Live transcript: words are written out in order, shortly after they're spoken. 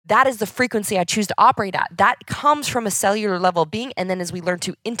that is the frequency I choose to operate at. That comes from a cellular level of being. And then as we learn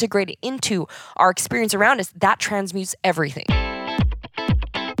to integrate it into our experience around us, that transmutes everything.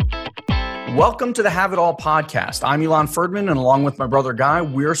 Welcome to the Have It All podcast. I'm Elon Ferdman, and along with my brother Guy,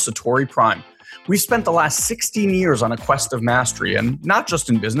 we're Satori Prime. We've spent the last 16 years on a quest of mastery, and not just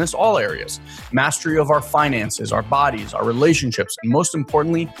in business, all areas. Mastery of our finances, our bodies, our relationships, and most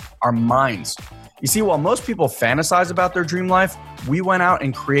importantly, our minds. You see, while most people fantasize about their dream life, we went out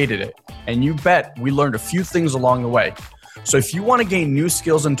and created it. And you bet we learned a few things along the way. So if you want to gain new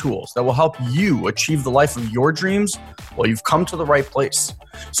skills and tools that will help you achieve the life of your dreams, well, you've come to the right place.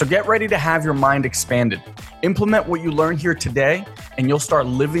 So get ready to have your mind expanded. Implement what you learn here today, and you'll start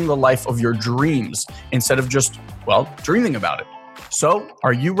living the life of your dreams instead of just, well, dreaming about it. So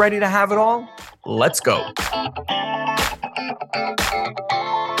are you ready to have it all? Let's go.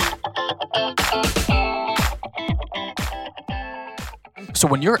 So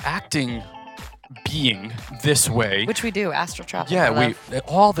when you're acting being this way, Which we do, astral travel. yeah,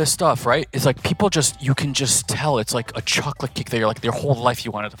 all this stuff, right? It's like people you can just tell it's like a chocolate cake that you're like, your whole life you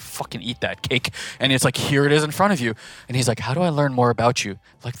wanted to fucking eat that cake. And it's like, here it is in front of you. And he's like, how do I learn more about you?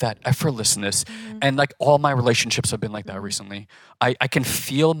 Like that effortlessness. Mm-hmm. And like all my relationships have been like that recently. I can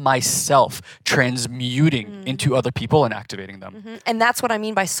feel myself transmuting into other people and activating them. Mm-hmm. And that's what I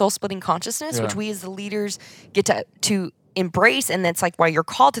mean by soul-splitting consciousness, which we as the leaders get to embrace, and that's like why you're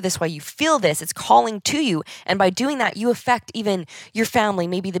called to this, why you feel this, it's calling to you. And by doing that, you affect even your family,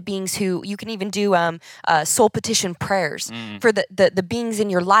 maybe the beings who you can even do soul petition prayers for the beings in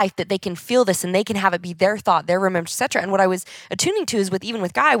your life, that they can feel this and they can have it be their thought, their remembrance, etc. And what I was attuning to is with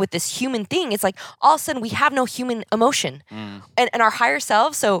Guy, with this human thing, it's like all of a sudden we have no human emotion. And our higher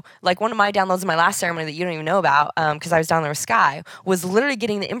selves, so like one of my downloads in my last ceremony that you don't even know about, because I was down there with Sky, was literally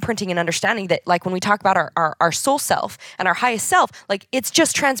getting the imprinting and understanding that like when we talk about our soul self and our highest self, like it's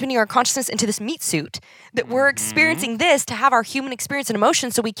just transmitting our consciousness into this meat suit, that we're experiencing this to have our human experience and emotion,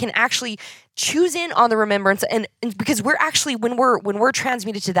 so we can actually choose in on the remembrance, and because we're actually, when we're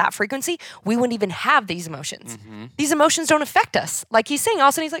transmuted to that frequency, we wouldn't even have these emotions. These emotions don't affect us. Like he's saying, all of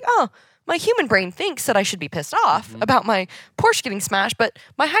a sudden he's like, oh, my human brain thinks that I should be pissed off about my Porsche getting smashed, but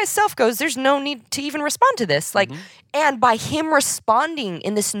my highest self goes, there's no need to even respond to this. Like, and by him responding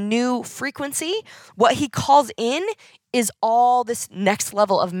in this new frequency, what he calls in is all this next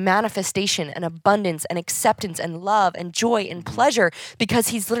level of manifestation and abundance and acceptance and love and joy and pleasure, because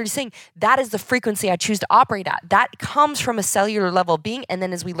he's literally saying that is the frequency I choose to operate at. That comes from a cellular level of being, and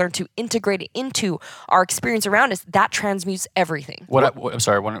then as we learn to integrate it into our experience around us, that transmutes everything. I'm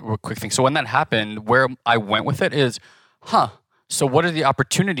sorry, one quick thing. So when that happened, where I went with it is, so what are the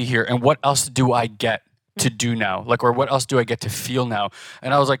opportunity here, and what else do I get to do now? Like, or what else do I get to feel now?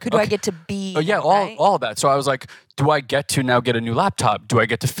 And I was like, who do I get to be? Oh yeah, all of that. So I was like, do I get to now get a new laptop? Do I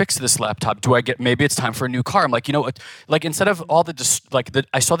get to fix this laptop? Maybe it's time for a new car? I'm like, like instead of all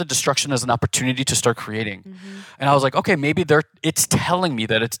I saw the destruction as an opportunity to start creating. And I was like, okay, maybe it's telling me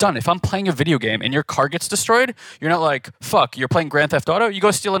that it's done. If I'm playing a video game and your car gets destroyed, you're not like, fuck, you're playing Grand Theft Auto, you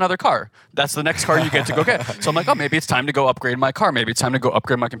go steal another car. That's the next car you get to go get. So I'm like, oh, maybe it's time to go upgrade my car. Maybe it's time to go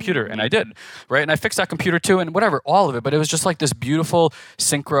upgrade my computer. And I did, right? And I fixed that computer too, and whatever, all of it. But it was just like this beautiful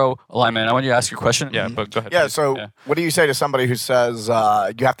synchro alignment. I want you to ask your question. Yeah, but go ahead. Yeah, so what do you say to somebody who says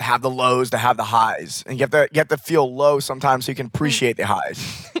you have to have the lows to have the highs, and you have to feel low sometimes so you can appreciate the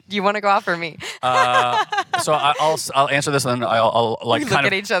highs? Do you want to go off for me? So I'll answer this, and then I'll like we kind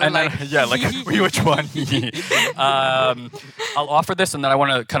look of at each other and like, then, yeah, like which one? I'll offer this, and then I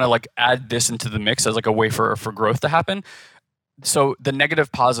want to kind of like add this into the mix as like a way for growth to happen. So the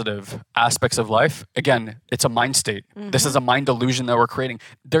negative, positive aspects of life, again, it's a mind state. This is a mind illusion that we're creating.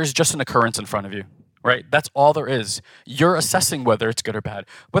 There's just an occurrence in front of you, right? That's all there is. You're assessing whether it's good or bad.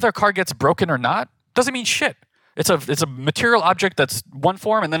 Whether a car gets broken or not doesn't mean shit. It's a material object that's one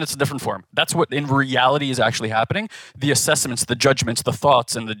form, and then it's a different form. That's what in reality is actually happening. The assessments, the judgments, the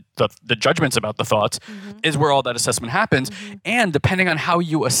thoughts, and the judgments about the thoughts is where all that assessment happens. And depending on how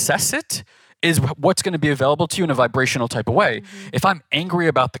you assess it, is what's going to be available to you in a vibrational type of way. If I'm angry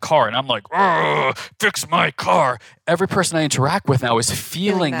about the car and I'm like, fix my car, every person I interact with now is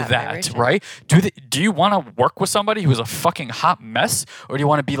feeling that, right? Do you want to work with somebody who is a fucking hot mess? Or do you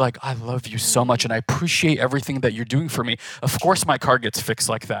want to be like, I love you so much and I appreciate everything that you're doing for me? Of course my car gets fixed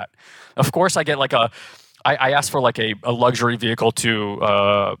like that. Of course I get like I asked for like a luxury vehicle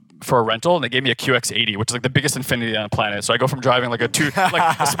for a rental, and they gave me a QX80, which is like the biggest Infiniti on the planet. So I go from driving like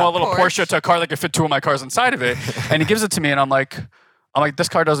a small little Porsche to a car that could fit two of my cars inside of it, and he gives it to me, and I'm like, I'm like, this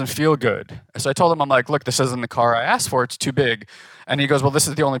car doesn't feel good. So I told him, I'm like, look, this isn't the car I asked for. It's too big. And he goes, well, this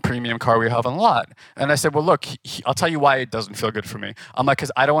is the only premium car we have on the lot. And I said, well, look, I'll tell you why it doesn't feel good for me. I'm like,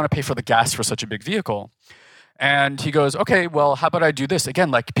 because I don't want to pay for the gas for such a big vehicle. And he goes, okay, well, how about I do this?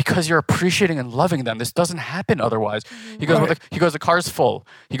 Again, like, because you're appreciating and loving them. This doesn't happen otherwise. He goes, well, the car's full.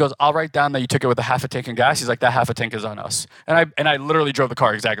 He goes, I'll write down that you took it with a half a tank of gas. He's like, that half a tank is on us. And I literally drove the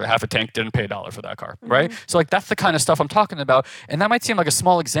car exactly half a tank, didn't pay $1 for that car, right? So like, that's the kind of stuff I'm talking about. And that might seem like a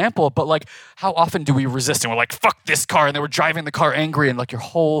small example, but like, how often do we resist? And we're like, fuck this car. And then we're driving the car angry and like your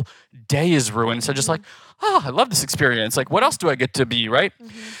whole day is ruined. So just like, I love this experience. Like, what else do I get to be, right?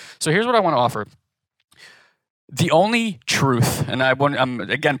 So here's what I want to offer. The only truth, and I'm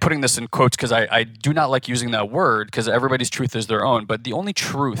again putting this in quotes because I do not like using that word because everybody's truth is their own, but the only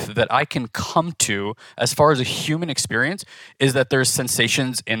truth that I can come to as far as a human experience is that there's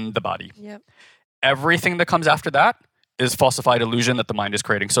sensations in the body. Yep. Everything that comes after that is falsified illusion that the mind is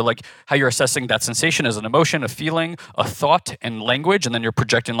creating. So like how you're assessing that sensation as an emotion, a feeling, a thought, and language, and then you're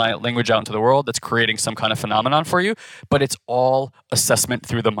projecting language out into the world that's creating some kind of phenomenon for you, but it's all assessment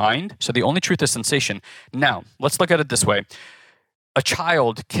through the mind. So the only truth is sensation. Now, let's look at it this way. A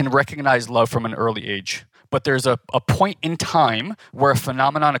child can recognize love from an early age, but there's a point in time where a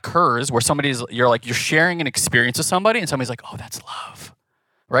phenomenon occurs where you're sharing an experience with somebody and somebody's like, oh, that's love.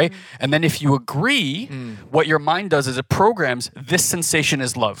 Right? And then if you agree, what your mind does is it programs this sensation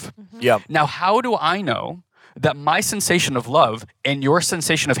is love. Yep. Now, how do I know that my sensation of love and your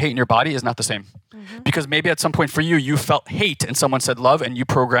sensation of hate in your body is not the same? Because maybe at some point for you, you felt hate and someone said love and you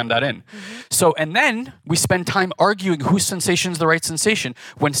programmed that in. So, and then we spend time arguing whose sensation is the right sensation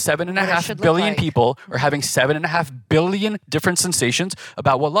when 7.5 billion people are having 7.5 billion different sensations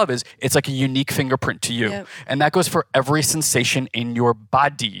about what love is. It's like a unique fingerprint to you. Yep. And that goes for every sensation in your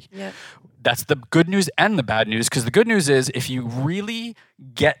body. Yep. That's the good news and the bad news, because the good news is if you really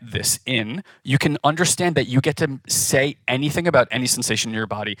get this in, you can understand that you get to say anything about any sensation in your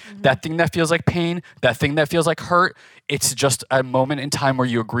body. That thing that feels like pain, that thing that feels like hurt, it's just a moment in time where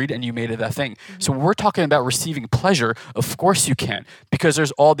you agreed and you made it that thing. So when we're talking about receiving pleasure, of course you can, because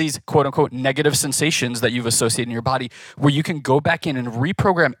there's all these quote unquote negative sensations that you've associated in your body where you can go back in and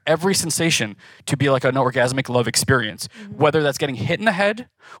reprogram every sensation to be like an orgasmic love experience, whether that's getting hit in the head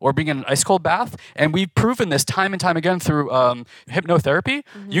or being in an ice cold bath. And we've proven this time and time again through hypnotherapy.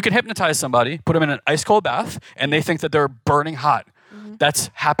 You can hypnotize somebody, put them in an ice cold bath, and they think that they're burning hot.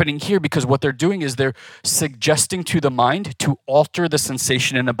 That's happening here because what they're doing is they're suggesting to the mind to alter the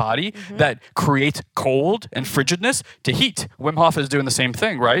sensation in the body that creates cold and frigidness to heat. Wim Hof is doing the same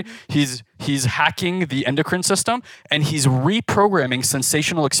thing, right? He's hacking the endocrine system and he's reprogramming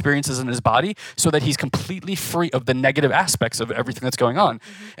sensational experiences in his body so that he's completely free of the negative aspects of everything that's going on.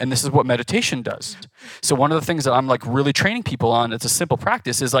 And this is what meditation does. So one of the things that I'm like really training people on, it's a simple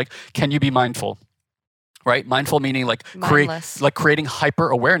practice, is like, can you be mindful? Right? Mindful meaning like creating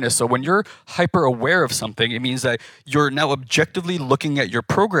hyper awareness. So when you're hyper aware of something, it means that you're now objectively looking at your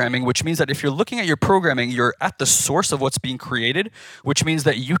programming, which means that if you're looking at your programming, you're at the source of what's being created, which means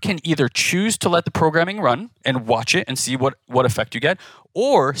that you can either choose to let the programming run and watch it and see what effect you get,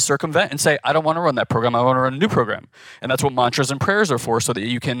 or circumvent and say, I don't want to run that program. I want to run a new program. And that's what mantras and prayers are for, so that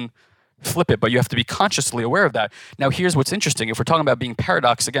you can flip it, but you have to be consciously aware of that. Now, here's what's interesting. If we're talking about being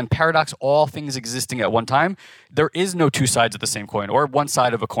paradox, again, paradox, all things existing at one time, there is no two sides of the same coin or one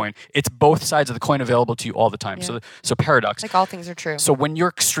side of a coin. It's both sides of the coin available to you all the time. Yeah. So paradox. Like all things are true. So when you're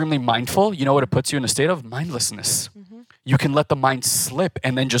extremely mindful, you know what it puts you in a state of? Mindlessness. You can let the mind slip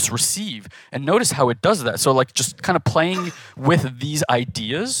and then just receive. And notice how it does that. So like just kind of playing with these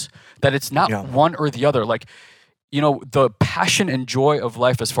ideas that it's not one or the other. Like, you know, the passion and joy of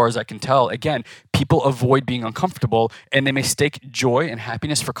life, as far as I can tell, again, people avoid being uncomfortable and they mistake joy and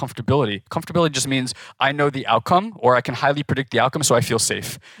happiness for comfortability. Comfortability just means I know the outcome or I can highly predict the outcome, so I feel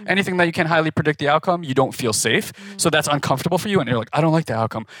safe. Anything that you can highly predict the outcome, you don't feel safe. So that's uncomfortable for you and you're like, I don't like the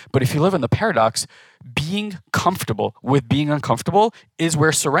outcome. But if you live in the paradox, being comfortable with being uncomfortable is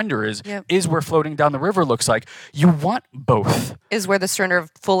where surrender is, is where floating down the river looks like. You want both. Is where the surrender of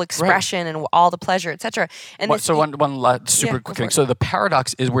full expression and all the pleasure, etc. And so one last super quick thing. So the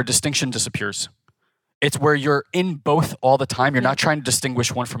paradox is where distinction disappears. It's where you're in both all the time. You're not trying to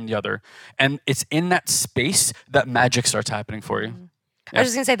distinguish one from the other. And it's in that space that magic starts happening for you. I was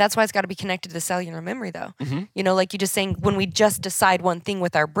just going to say, that's why it's got to be connected to the cellular memory, though. You know, like you just saying, when we just decide one thing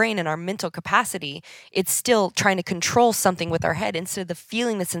with our brain and our mental capacity, it's still trying to control something with our head instead of the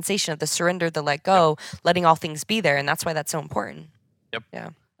feeling, the sensation of the surrender, the let go, letting all things be there. And that's why that's so important. Yep. Yeah.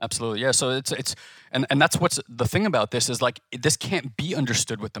 Absolutely. Yeah. So And that's what's the thing about this is like this can't be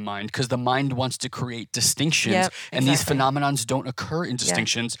understood with the mind because the mind wants to create distinctions, and these phenomenons don't occur in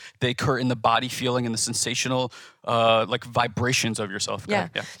distinctions. They occur in the body feeling and the sensational like vibrations of yourself. Yeah.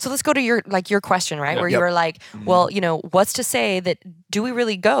 So let's go to your question, right? Where you were like, well, what's to say that do we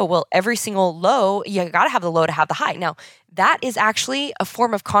really go? Well, every single low, you got to have the low to have the high. Now, that is actually a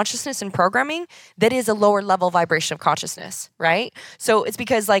form of consciousness and programming that is a lower level vibration of consciousness, right? So it's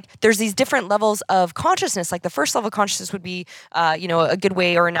because like there's these different levels of consciousness. Like the first level of consciousness would be, a good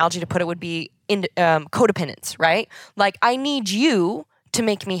way or analogy to put it would be in codependence, right? Like I need you to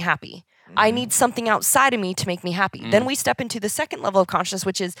make me happy. I need something outside of me to make me happy. Then we step into the second level of consciousness,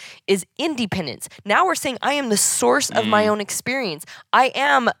 which is independence. Now we're saying I am the source of my own experience. I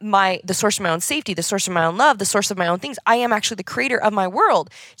am the source of my own safety, the source of my own love, the source of my own things. I am actually the creator of my world.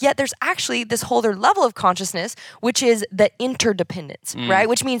 Yet there's actually this whole other level of consciousness, which is the interdependence, right?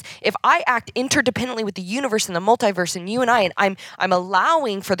 Which means if I act interdependently with the universe and the multiverse and you and I, and I'm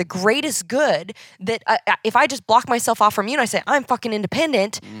allowing for the greatest good that if I just block myself off from you and I say, I'm fucking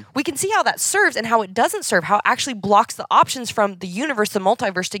independent, we can see how that serves and how it doesn't serve, how it actually blocks the options from the universe, the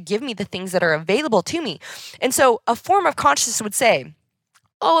multiverse, to give me the things that are available to me. And so a form of consciousness would say,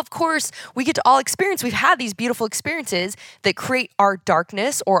 oh, of course, we get to all experience. We've had these beautiful experiences that create our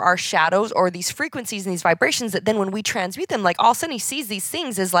darkness or our shadows or these frequencies and these vibrations that then when we transmute them, like all of a sudden he sees these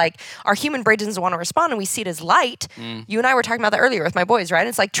things as like our human brain doesn't want to respond and we see it as light. You and I were talking about that earlier with my boys, right?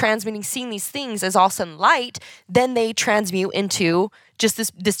 It's like transmitting, seeing these things as all of a sudden light, then they transmute into just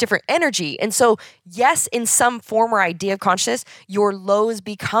this different energy. And so, yes, in some form or idea of consciousness, your lows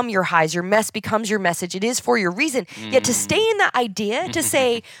become your highs, your mess becomes your message. It is for your reason. Yet to stay in that idea, to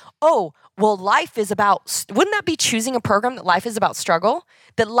say, oh, well, life is about, wouldn't that be choosing a program that life is about struggle?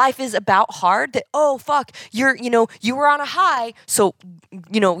 That life is about hard? That, oh, fuck, you were on a high, so,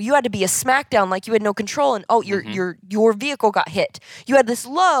 you had to be a smackdown, like you had no control, and oh, your vehicle got hit. You had this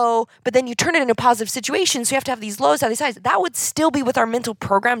low, but then you turn it into a positive situation, so you have to have these lows, have these highs. That would still be with our mental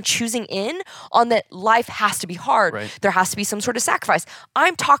program choosing in on that life has to be hard. Right. There has to be some sort of sacrifice.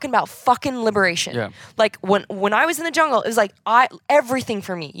 I'm talking about fucking liberation. Yeah. Like, when I was in the jungle, it was like, everything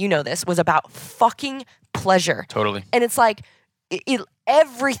for me, this, was about fucking pleasure. Totally. And it's like,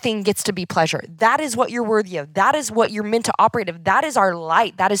 everything gets to be pleasure. That is what you're worthy of. That is what you're meant to operate of. That is our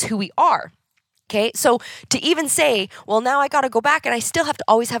light. That is who we are. Okay, so to even say, well, now I got to go back and I still have to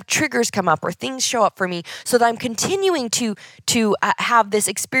always have triggers come up or things show up for me so that I'm continuing to have this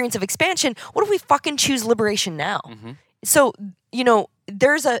experience of expansion. What if we fucking choose liberation now? So,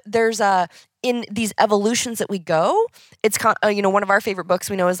 there's a in these evolutions that we go, it's one of our favorite books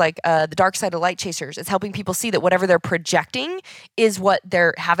we know is like The Dark Side of Light Chasers. It's helping people see that whatever they're projecting is what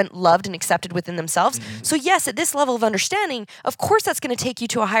they haven't loved and accepted within themselves. So yes, at this level of understanding, of course that's going to take you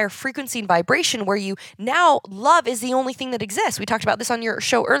to a higher frequency and vibration where you now love is the only thing that exists. We talked about this on your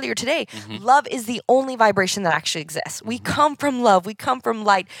show earlier today. Love is the only vibration that actually exists. We come from love. We come from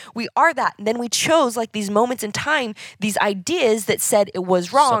light. We are that. And then we chose like these moments in time, these ideas that said it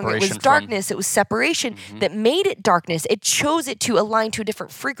was wrong, it was darkness, it was separation that made it darkness. It chose it to align to a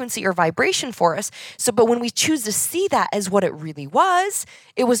different frequency or vibration for us. So, but when we choose to see that as what it really was,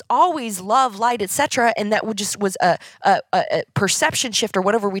 it was always love, light, etc. And that was a perception shift or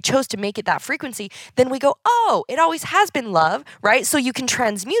whatever we chose to make it that frequency. Then we go, oh, it always has been love, right? So you can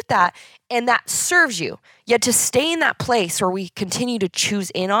transmute that and that serves you. Yet to stay in that place where we continue to choose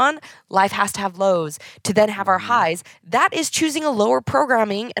in on, life has to have lows, to then have our highs, that is choosing a lower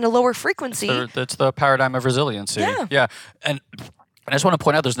programming and a lower frequency. That's the paradigm of resiliency. Yeah. And I just want to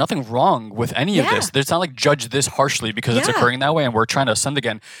point out there's nothing wrong with any of this. It's not like judge this harshly because it's occurring that way and we're trying to ascend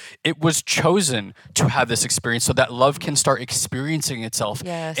again. It was chosen to have this experience so that love can start experiencing itself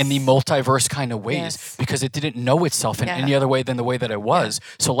in the multiverse kind of ways because it didn't know itself in any other way than the way that it was.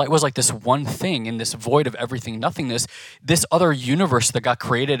 So light was like this one thing in this void of everything nothingness. This other universe that got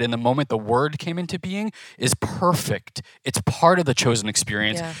created in the moment the word came into being is perfect. It's part of the chosen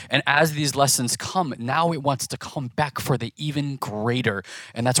experience. And as these lessons come, now it wants to come back for the even greater.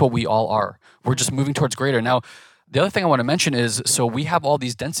 And that's what we all are. We're just moving towards greater. Now, the other thing I want to mention is, so we have all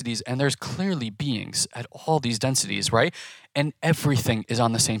these densities and there's clearly beings at all these densities, right? And everything is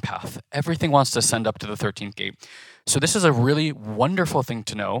on the same path. Everything wants to ascend up to the 13th gate. So this is a really wonderful thing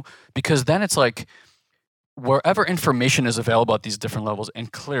to know because then it's like, wherever information is available at these different levels,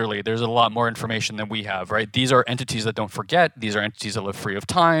 and clearly there's a lot more information than we have, right? These are entities that don't forget. These are entities that live free of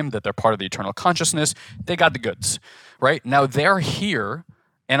time, that they're part of the eternal consciousness. They got the goods, right? Now they're here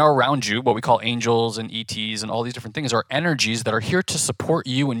and are around you, what we call angels and ETs and all these different things are energies that are here to support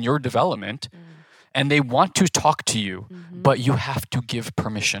you in your development. and they want to talk to you, but you have to give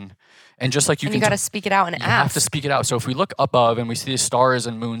permission. And just like you got to speak it out and you ask. have to speak it out. So if we look above and we see the stars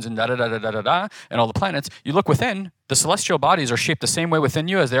and moons and da-da-da-da-da-da and all the planets, you look within, the celestial bodies are shaped the same way within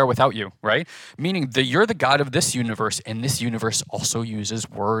you as they are without you, right? Meaning that you're the God of this universe, and this universe also uses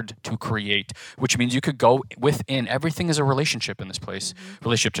word to create, which means you could go within. Everything is a relationship in this place.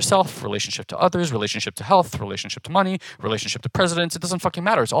 Relationship to self, relationship to others, relationship to health, relationship to money, relationship to presidents. It doesn't fucking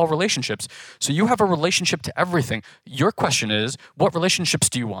matter. It's all relationships. So you have a relationship to everything. Your question is, what relationships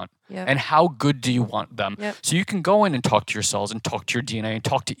do you want? Yep. And how good do you want them? Yep. So you can go in and talk to your cells and talk to your DNA and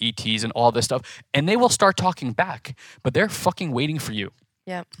talk to ETs and all this stuff, and they will start talking back, but they're fucking waiting for you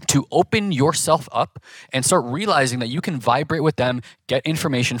to open yourself up and start realizing that you can vibrate with them, get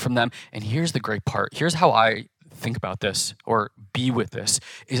information from them. And here's the great part. Here's how I think about this or be with this,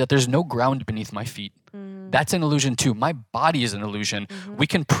 is that there's no ground beneath my feet. That's an illusion too. My body is an illusion. We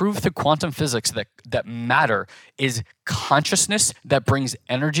can prove through quantum physics that matter is consciousness that brings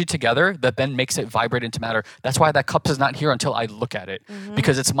energy together that then makes it vibrate into matter. That's why that cup is not here until I look at it,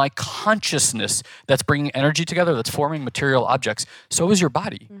 because it's my consciousness that's bringing energy together, that's forming material objects. So is your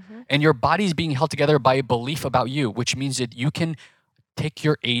body. And your body is being held together by a belief about you, which means that you can take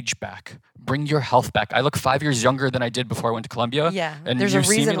your age back, bring your health back. I look 5 years younger than I did before I went to Columbia. Yeah, and there's a you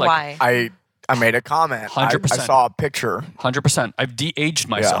see me reason like, why. I made a comment. 100%. I saw a picture. 100%. I've de-aged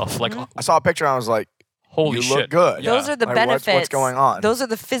myself. Like, I saw a picture and I was like, holy you shit. look good. Yeah. Those are the Like, benefits. what's going on? Those are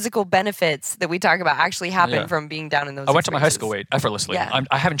the physical benefits that we talk about actually happen Yeah. from being down in those I went to my high experiences. school weight effortlessly. Yeah.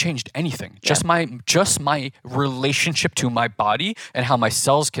 I haven't changed anything. Yeah. Just my relationship to my body and how my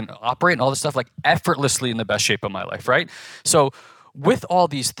cells can operate and all this stuff, like effortlessly in the best shape of my life, right? So with all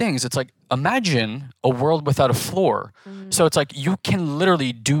these things, it's like, imagine a world without a floor. So it's like you can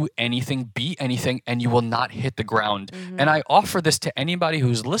literally do anything, be anything, and you will not hit the ground. And I offer this to anybody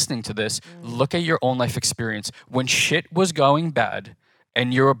who's listening to this. Look at your own life experience. When shit was going bad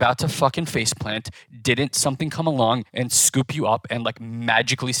and you're about to fucking faceplant, didn't something come along and scoop you up and like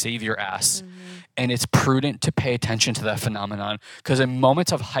magically save your ass? And it's prudent to pay attention to that phenomenon, because in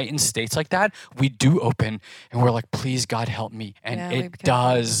moments of heightened states like that, we do open and we're like, please God help me. And it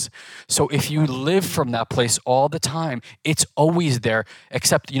does. So if you live from that place all the time, it's always there.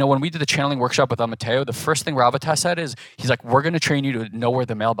 Except, when we did the channeling workshop with Amateo, the first thing Ravatas said is, he's like, we're going to train you to know where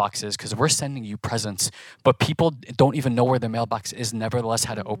the mailbox is, because we're sending you presents. But people don't even know where the mailbox is, nevertheless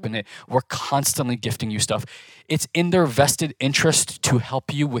how to open it. We're constantly gifting you stuff. It's in their vested interest to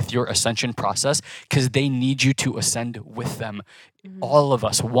help you with your ascension process, because they need you to ascend with them. All of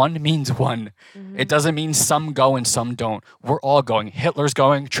us. One means one. It doesn't mean some go and some don't. We're all going. Hitler's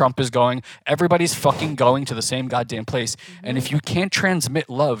going. Trump is going. Everybody's fucking going to the same goddamn place. And if you can't transmit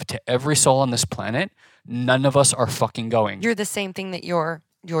love to every soul on this planet, none of us are fucking going. You're the same thing that you're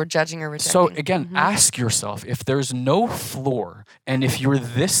judging or rejecting. So again, ask yourself, if there's no floor, and if you're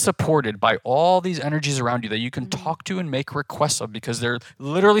this supported by all these energies around you that you can talk to and make requests of, because they're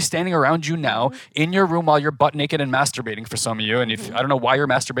literally standing around you now in your room while you're butt naked and masturbating for some of you. And if I don't know why you're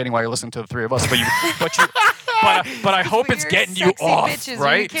masturbating while you're listening to the three of us, but I hope it's getting you off, bitches,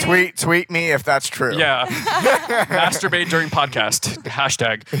 right? Tweet me if that's true. Yeah. Masturbate during podcast.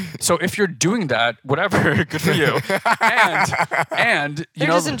 Hashtag. So if you're doing that, whatever, good for you. And They're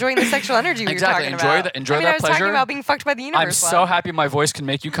just enjoying the sexual energy we were Exactly. talking Enjoy about. enjoy I mean, that I was pleasure. talking about being fucked by the universe. I'm so happy my voice can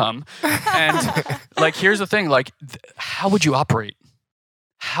make you come. And like, here's the thing, like, how would you operate?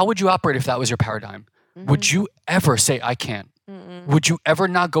 How would you operate if that was your paradigm? Would you ever say, I can't? Would you ever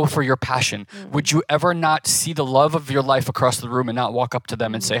not go for your passion? Would you ever not see the love of your life across the room and not walk up to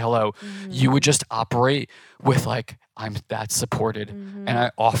them and say hello? You would just operate with like, I'm that supported. And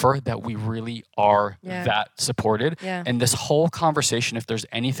I offer that we really are that supported. Yeah. And this whole conversation, if there's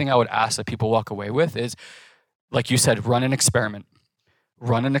anything I would ask that people walk away with, is, like you said, run an experiment.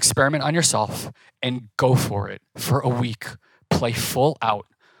 Run an experiment on yourself and go for it for a week. Play full out.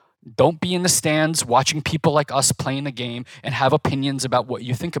 Don't be in the stands watching people like us playing the game and have opinions about what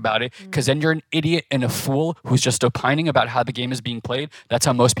you think about it, because then you're an idiot and a fool who's just opining about how the game is being played. That's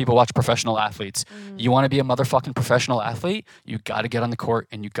how most people watch professional athletes. You want to be a motherfucking professional athlete? You got to get on the court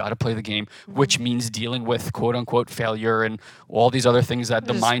and you got to play the game, which means dealing with quote unquote failure and all these other things that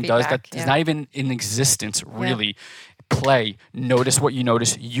the Just mind does feedback, that is not even in existence, really. Play. Notice what you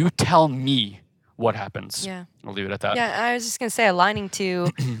notice. You tell me what happens. Yeah. I'll leave it at that. Yeah, I was just gonna say, aligning to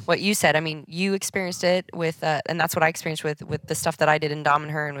what you said. I mean, you experienced it with, and that's what I experienced with the stuff that I did in Dom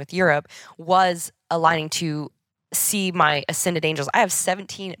and Her and with Europe, was aligning to see my ascended angels. I have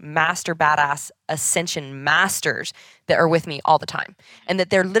 17 master badass ascension masters that are with me all the time, and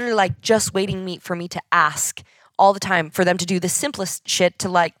that they're literally like just waiting for me to ask, all the time for them to do the simplest shit to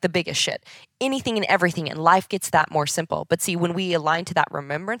like the biggest shit. Anything and everything, and life gets that more simple. But see, when we align to that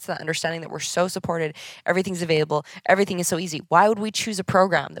remembrance, that understanding that we're so supported, everything's available, everything is so easy. Why would we choose a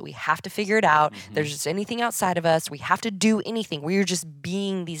program that we have to figure it out? There's just anything outside of us. We have to do anything. We're just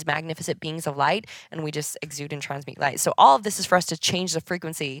being these magnificent beings of light, and we just exude and transmute light. So all of this is for us to change the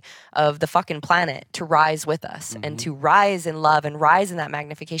frequency of the fucking planet to rise with us and to rise in love and rise in that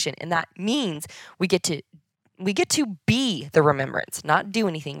magnification. And that means we get to be the remembrance, not do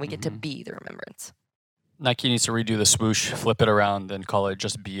anything. We get to be the remembrance. Nike needs to redo the swoosh, flip it around, and call it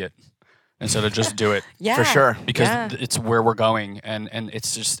just be it instead of just do it. Yeah, For sure. Because it's where we're going, and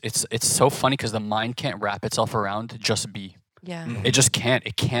it's just it's so funny because the mind can't wrap itself around just be. Yeah. It just can't.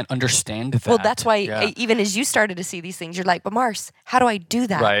 It can't understand that. Well, that's why even as you started to see these things, you're like, but Mars, how do I do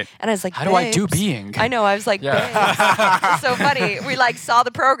that? Right. And I was like, how do I do babes. being? I know. I was like, babes. It's so funny. We like saw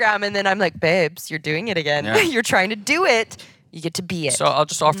the program and then I'm like, babes, you're doing it again. Yeah. You're trying to do it. You get to be it. So I'll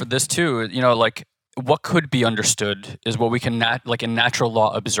just offer this too. Like what could be understood is what we can like in natural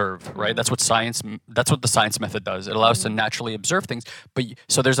law observe, right? That's what the science method does. It allows us to naturally observe things. But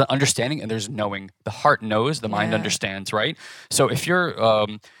so there's an understanding and there's knowing. The heart knows, the mind understands, right? So if you're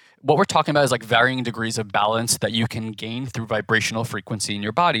what we're talking about is like varying degrees of balance that you can gain through vibrational frequency in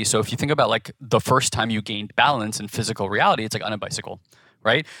your body. So if you think about like the first time you gained balance in physical reality, it's like on a bicycle,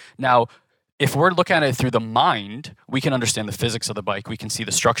 right? Now, if we're looking at it through the mind, we can understand the physics of the bike. We can see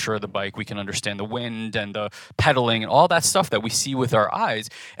the structure of the bike. We can understand the wind and the pedaling and all that stuff that we see with our eyes,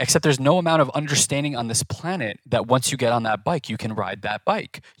 except there's no amount of understanding on this planet that once you get on that bike, you can ride that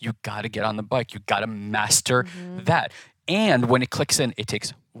bike. You got to get on the bike. You got to master that. And when it clicks in, it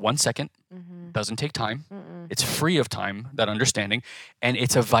takes 1 second, doesn't take time. It's free of time, that understanding. And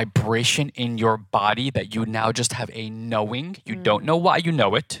it's a vibration in your body that you now just have a knowing. You don't know why you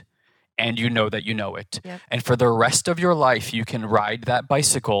know it. And you know that you know it. Yep. And for the rest of your life, you can ride that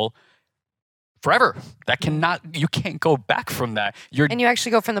bicycle forever. You can't go back from that. And you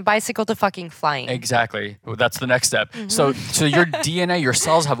actually go from the bicycle to fucking flying. Exactly. That's the next step. So your DNA, your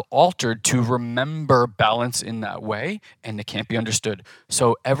cells have altered to remember balance in that way, and it can't be understood.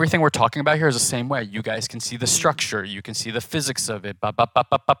 So everything we're talking about here is the same way. You guys can see the structure. You can see the physics of it.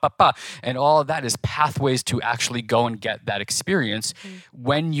 And all of that is pathways to actually go and get that experience.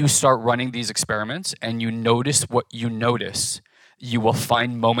 When you start running these experiments and you notice what you notice, you will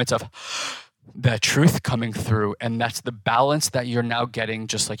find moments of the truth coming through, and that's the balance that you're now getting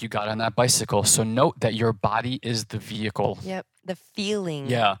just like you got on that bicycle. So note that your body is the vehicle. Yep. The feeling.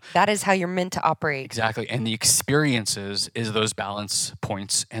 Yeah. That is how you're meant to operate. Exactly. And the experiences is those balance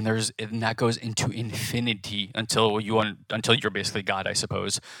points, and that goes into infinity until you're basically God, I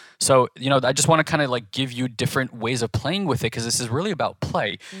suppose. So, I just want to kind of like give you different ways of playing with it, because this is really about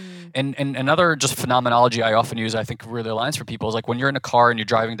play. And another just phenomenology I often use, I think really aligns for people, is like when you're in a car and you're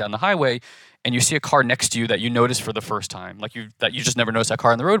driving down the highway and you see a car next to you that you notice for the first time, like you just never noticed that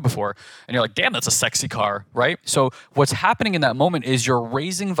car on the road before, and you're like, damn, that's a sexy car, right? So what's happening in that moment is you're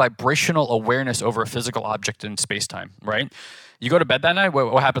raising vibrational awareness over a physical object in space-time, right? You go to bed that night,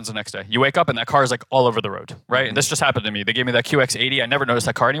 what happens the next day? You wake up and that car is like all over the road, right? And this just happened to me. They gave me that QX80. I never noticed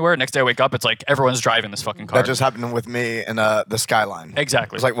that car anywhere. Next day I wake up, it's like everyone's driving this fucking car. That just happened with me in the Skyline.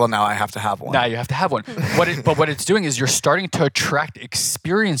 Exactly. It's like, well, now I have to have one. Now you have to have one. But what it's doing is you're starting to attract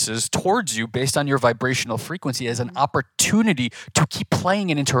experiences towards you based on your vibrational frequency as an opportunity to keep playing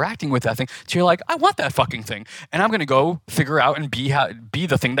and interacting with that thing. So you're like, I want that fucking thing. And I'm going to go figure out and be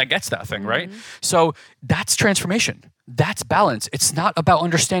the thing that gets that thing, right? So that's transformation. That's balance. It's not about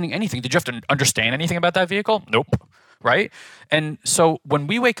understanding anything. Did you have to understand anything about that vehicle? Nope. Right? And so when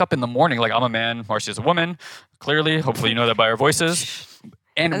we wake up in the morning, like I'm a man, Marcy is a woman, clearly, hopefully you know that by our voices.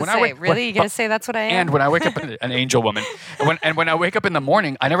 And you gonna say that's what I am? And when I wake up, an angel woman. And when I wake up in the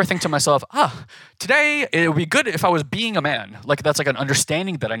morning, I never think to myself, today it would be good if I was being a man. Like that's like an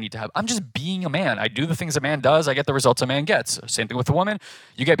understanding that I need to have. I'm just being a man. I do the things a man does. I get the results a man gets. Same thing with a woman.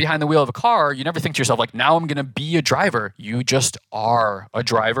 You get behind the wheel of a car. You never think to yourself like, now I'm gonna be a driver. You just are a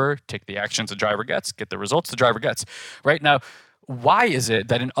driver. Take the actions a driver gets. Get the results the driver gets. Right now, why is it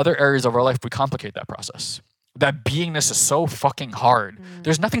that in other areas of our life we complicate that process? That beingness is so fucking hard.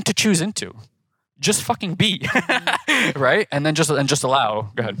 There's nothing to choose into. Just fucking be, right? And then just allow.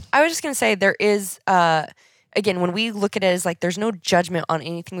 Go ahead. I was just gonna say there is, again, when we look at it as like there's no judgment on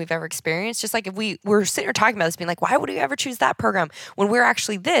anything we've ever experienced. Just like if we're sitting here talking about this, being like, why would we ever choose that program when we're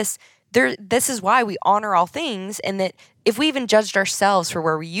actually this? This is why we honor all things, and that if we even judged ourselves for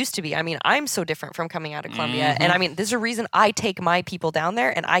where we used to be, I mean, I'm so different from coming out of Columbia, and I mean, there's a reason I take my people down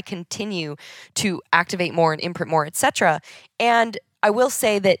there, and I continue to activate more and imprint more, etc. And I will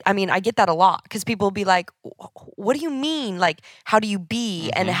say that, I mean, I get that a lot because people will be like, what do you mean? Like, how do you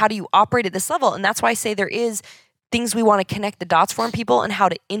be and how do you operate at this level? And that's why I say there is things we want to connect the dots for in people and how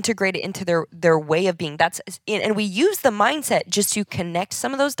to integrate it into their way of being. And we use the mindset just to connect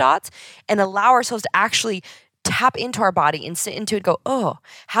some of those dots and allow ourselves to actually tap into our body and sit into it, go, oh,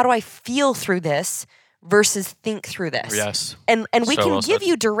 how do I feel through this versus think through this? Yes. And we So can well give said.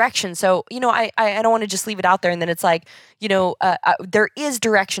 you direction. So, you know, I don't want to just leave it out there and then it's like, you know, there is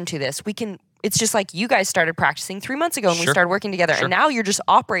direction to this. It's just like you guys started practicing 3 months ago and we Sure. started working together. Sure. And now you're just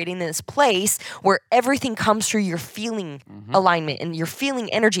operating in this place where everything comes through your feeling alignment and your feeling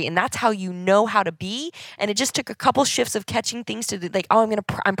energy. And that's how you know how to be. And it just took a couple shifts of catching things to like, oh,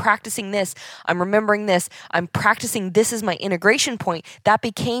 I'm practicing this. I'm remembering this. I'm practicing this as my integration point. That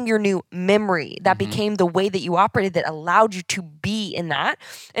became your new memory. That became the way that you operated that allowed you to be in that.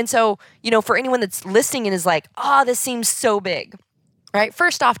 And so, you know, for anyone that's listening and is like, oh, this seems so big. Right.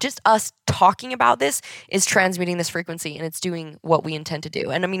 First off, just us talking about this is transmitting this frequency and it's doing what we intend to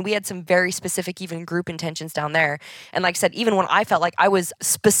do. And I mean, we had some very specific, even group intentions down there. And like I said, even when I felt like I was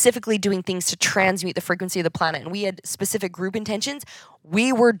specifically doing things to transmute the frequency of the planet and we had specific group intentions,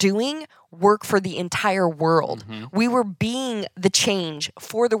 we were doing work for the entire world. We were being the change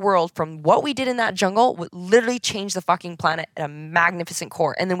for the world from what we did in that jungle would literally change the fucking planet at a magnificent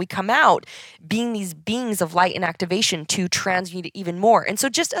core. And then we come out being these beings of light and activation to transmute it even more. And so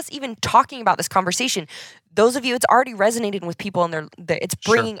just us even talking about this conversation, those of you, it's already resonated with people and it's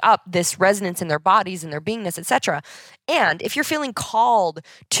bringing up this resonance in their bodies and their beingness, etc. And if you're feeling called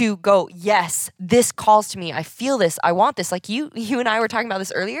to go, yes, this calls to me. I feel this. I want this. Like you and I were talking about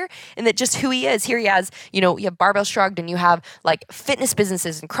this earlier, and that just who he is. Here he has, you know, you have Barbell Shrugged, and you have like fitness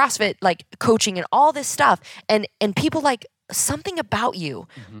businesses and CrossFit like coaching and all this stuff, and people like. Something about you.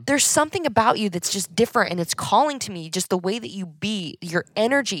 There's something about you that's just different and it's calling to me, just the way that you be, your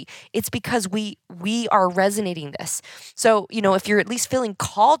energy. It's because we are resonating this. So, you know, if you're at least feeling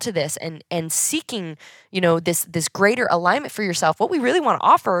called to this and seeking, you know, this greater alignment for yourself, what we really want to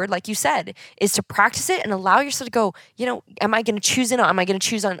offer, like you said, is to practice it and allow yourself to go, you know, am I going to choose am I going to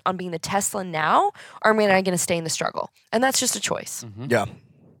choose on being the Tesla now, or am I going to stay in the struggle? And that's just a choice. Yeah.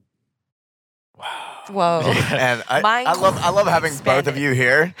 Whoa. And I love having both of you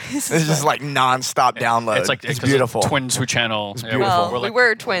here. This is just like nonstop download. It's like it's beautiful. Twins who channel. It's beautiful. Well, We're we like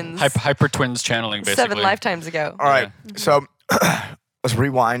were twins. hyper twins channeling basically. 7 lifetimes ago. All right, so let's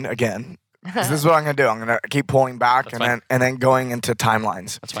rewind again. 'Cause this is what I'm gonna do. I'm gonna keep pulling back That's and then going into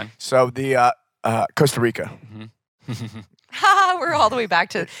timelines. That's fine. So the Costa Rica. We're all the way back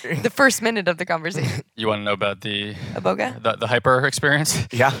to the first minute of the conversation. You want to know about the Iboga? the hyper experience?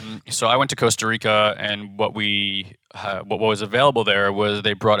 Yeah. So I went to Costa Rica, and what was available there was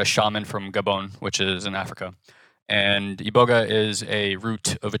they brought a shaman from Gabon, which is in Africa, and Iboga is a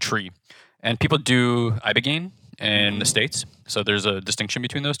root of a tree, and people do ibogaine in the States, so there's a distinction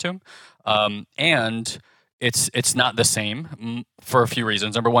between those two, and it's not the same for a few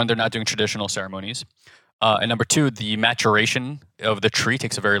reasons. Number one, they're not doing traditional ceremonies. And number two, the maturation of the tree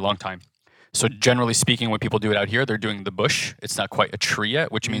takes a very long time. So generally speaking, when people do it out here, they're doing the bush. It's not quite a tree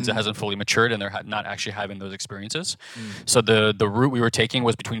yet, which means it hasn't fully matured and they're not actually having those experiences. So the route we were taking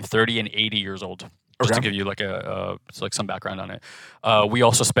was between 30 and 80 years old, just to give you like some background on it. We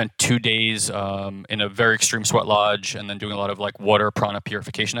also spent 2 days in a very extreme sweat lodge and then doing a lot of like water prana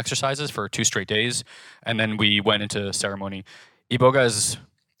purification exercises for 2 straight days. And then we went into ceremony. Iboga is...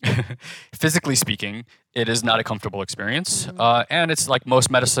 physically speaking, it is not a comfortable experience. And it's like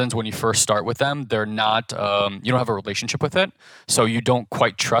most medicines, when you first start with them, they're not, you don't have a relationship with it. So you don't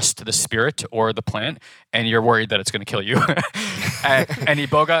quite trust the spirit or the plant, and you're worried that it's going to kill you. and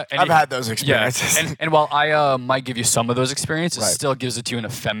Iboga... I've had those experiences. Yeah, and while I might give you some of those experiences, it still gives it to you in a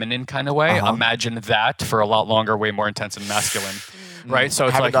feminine kind of way. Imagine that for a lot longer, way more intense and masculine. Right? So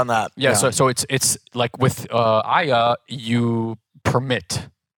it's haven't done that. Yeah, so it's like with Aya, you permit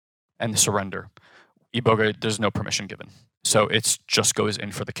and surrender. Iboga, there's no permission given. So it just goes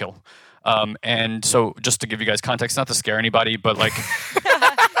in for the kill. And so just to give you guys context, not to scare anybody, but like,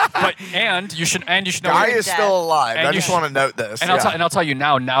 and you should know. Guy is still alive. And I just want to note this. And I'll tell you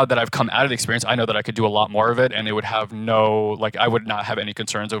now that I've come out of the experience, I know that I could do a lot more of it, and it would have I would not have any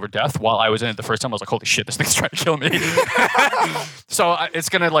concerns over death. While I was in it the first time, I was like, holy shit, this thing's trying to kill me. So it's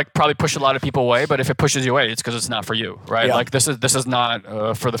gonna like probably push a lot of people away, but if it pushes you away, it's because it's not for you, right? Yeah. Like this is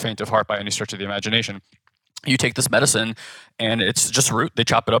not for the faint of heart by any stretch of the imagination. you take this medicine and it's just root. They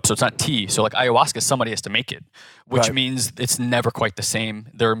chop it up so it's not tea. So like ayahuasca, somebody has to make it, which Right. means it's never quite the same.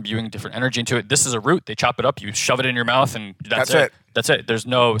 They're imbuing different energy into it. This is a root. They chop it up. You shove it in your mouth and that's it. That's it. There's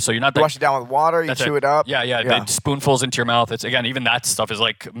no, so you're not You wash it down with water. You That's chew it up. Yeah, yeah. They spoonfuls into your mouth. It's again, even that stuff is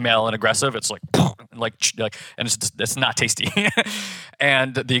like male and aggressive. It's like, and it's not tasty.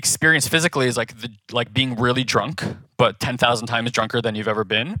 And the experience physically is like being really drunk, but 10,000 times drunker than you've ever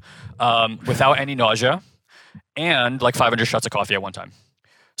been, without any nausea, and like 500 shots of coffee at one time.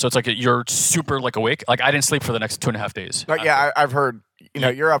 So it's like you're super like awake. Like I didn't sleep for the next 2.5 days. Like, yeah, I've heard.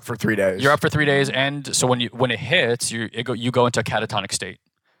 You're up for 3 days. You're up for 3 days, and so when it hits, you go into a catatonic state,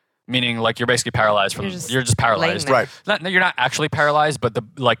 meaning like you're basically paralyzed from. You're just paralyzed, laying Right. You're not actually paralyzed, but the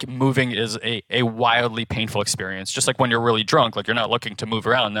like moving is a wildly painful experience. Just like when you're really drunk, like you're not looking to move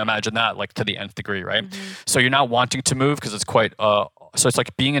around. Now imagine that like to the nth degree, right? So you're not wanting to move because it's quite. So it's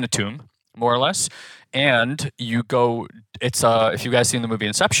like being in a tomb, more or less, and you go. It's if you guys seen the movie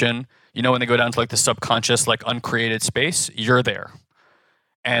Inception, when they go down to like the subconscious, like uncreated space, you're there.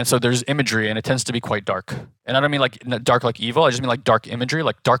 And so there's imagery, and it tends to be quite dark. And I don't mean like dark like evil. I just mean like dark imagery,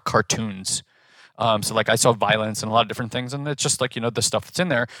 like dark cartoons. So like I saw violence and a lot of different things, and it's just like the stuff that's in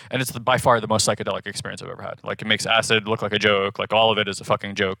there, and it's by far the most psychedelic experience I've ever had. Like it makes acid look like a joke. Like all of it is a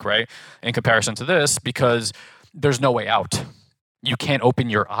fucking joke, right? In comparison to this, because there's no way out. You can't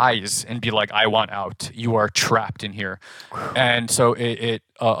open your eyes and be like, I want out. You are trapped in here. And so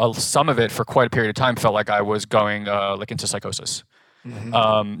some of it for quite a period of time felt like I was going like into psychosis.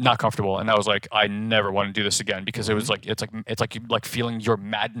 Not comfortable, and I was like, I never want to do this again, because it was like it's like feeling your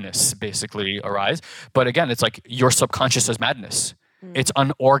madness basically arise. But again, it's like your subconscious is madness. It's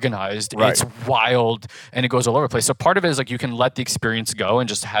unorganized, Right. it's wild, and it goes all over the place. So part of it is like you can let the experience go and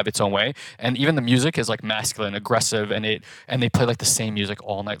just have its own way. And even the music is like masculine, aggressive, and they play like the same music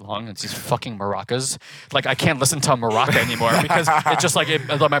all night long. It's these fucking maracas. Like I can't listen to a maraca anymore because it's just like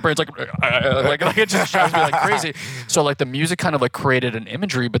my brain's like it just drives me like crazy. So like the music kind of like created an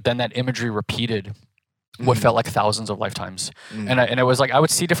imagery, but then that imagery repeated what felt like thousands of lifetimes. And it was like I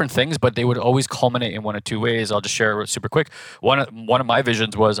would see different things, but they would always culminate in one of two ways. I'll just share super quick. One of my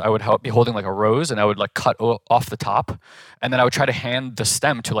visions was I would be holding like a rose, and I would like cut off the top, and then I would try to hand the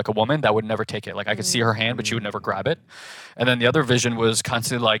stem to like a woman that would never take it. Like I could see her hand, but she would never grab it. And then the other vision was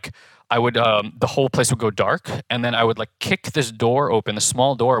constantly like I would the whole place would go dark, and then I would like kick this door open, a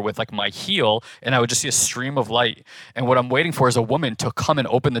small door, with like my heel, and I would just see a stream of light. And what I'm waiting for is a woman to come and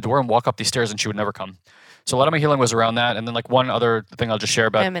open the door and walk up these stairs, and she would never come. So a lot of my healing was around that, and then like one other thing I'll just share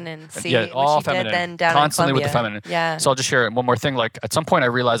about feminine. yeah, all what you feminine, did then down constantly in with the Colombia. feminine. Yeah. So I'll just share one more thing. Like at some point, I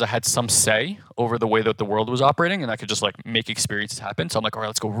realized I had some say over the way that the world was operating, and I could just like make experiences happen. So I'm like, all right,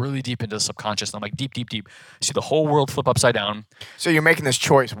 let's go really deep into the subconscious. And I'm like, deep. See the whole world flip upside down. So you're making this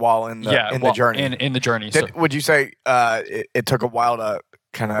choice while in the journey. In the journey. Would you say it took a while to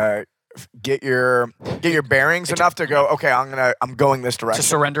kind of get your bearings enough to go, okay, I'm going this direction? To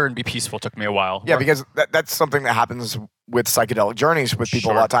surrender and be peaceful took me a while. Yeah, because that's something that happens with psychedelic journeys with people.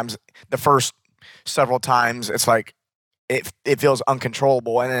 Sure. A lot of times, the first several times, it's like it feels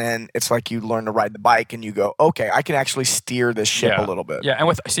uncontrollable, and then it's like you learn to ride the bike, and you go, okay, I can actually steer this ship a little bit. Yeah, and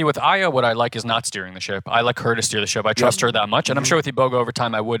with Aya, what I like is not steering the ship. I like her to steer the ship. I trust her that much, and I'm sure with Iboga over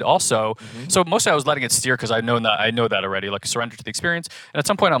time I would also. So mostly I was letting it steer because I know that already. Like surrender to the experience. And at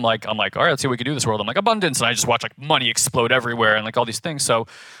some point I'm like, all right, let's see what we can do in this world. I'm like abundance, and I just watch like money explode everywhere and like all these things. So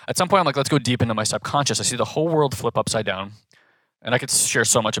at some point I'm like, let's go deep into my subconscious. I see the whole world flip upside down. And I could share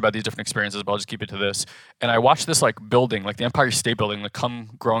so much about these different experiences, but I'll just keep it to this. And I watched this like building, like the Empire State Building, like come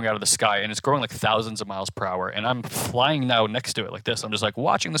growing out of the sky, and it's growing like thousands of miles per hour. And I'm flying now next to it like this. I'm just like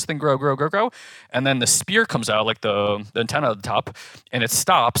watching this thing grow. And then the spear comes out, like the antenna at the top, and it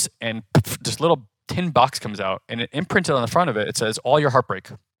stops, and this little tin box comes out, and it imprinted on the front of it. It says, "All your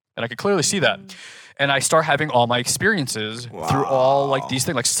heartbreak." And I could clearly see that. And I start having all my experiences through all like these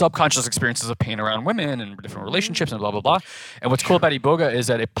things, like subconscious experiences of pain around women and different relationships and blah, blah, blah. And what's cool about Iboga is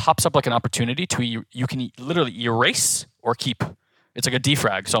that it pops up like an opportunity to you can literally erase or keep. It's like a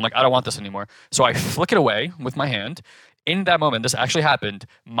defrag. So I'm like, I don't want this anymore. So I flick it away with my hand. In that moment, this actually happened.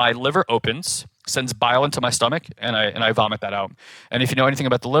 My liver opens, sends bile into my stomach, and I vomit that out. And if you know anything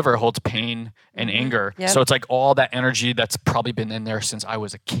about the liver, it holds pain and anger. Yep. So it's like all that energy that's probably been in there since I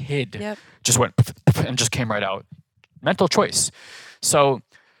was a kid just went and just came right out. Mental choice. So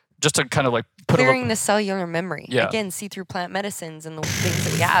just to kind of like put clearing the cellular memory. Yeah. Again, see through plant medicines and the things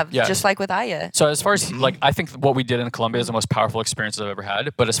that we have, Yeah. just like with Aya. So as far as like, I think what we did in Colombia is the most powerful experience I've ever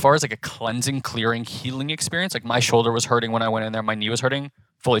had. But as far as like a cleansing, clearing, healing experience, like my shoulder was hurting when I went in there, my knee was hurting,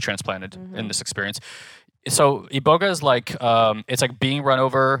 fully transplanted in this experience. So Iboga is like it's like being run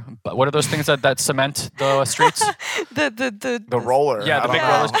over. But what are those things that cement the streets? The roller. Yeah, the big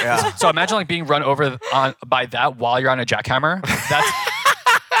rollers. Yeah. So imagine like being run over by that while you're on a jackhammer.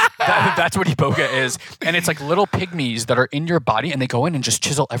 That's what Iboga is, and it's like little pygmies that are in your body, and they go in and just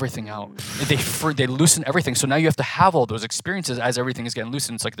chisel everything out. They loosen everything. So now you have to have all those experiences as everything is getting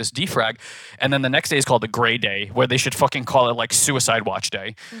loosened. It's like this defrag, and then the next day is called the gray day, where they should fucking call it like suicide watch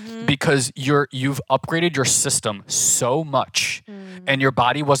day, because you've upgraded your system so much, and your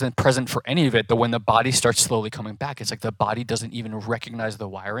body wasn't present for any of it. That when the body starts slowly coming back, it's like the body doesn't even recognize the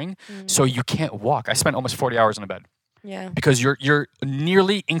wiring, so you can't walk. I spent almost 40 hours in a bed. Yeah. Because you're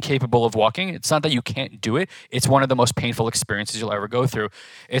nearly incapable of walking. It's not that you can't do it. It's one of the most painful experiences you'll ever go through.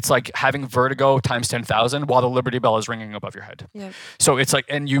 It's like having vertigo times 10,000 while the Liberty Bell is ringing above your head. Yep. So it's like,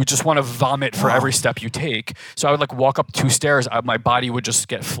 and you just want to vomit for every step you take. So I would like walk up 2 stairs. My body would just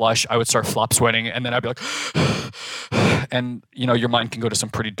get flush. I would start flop sweating, and then I'd be like, and you know, your mind can go to some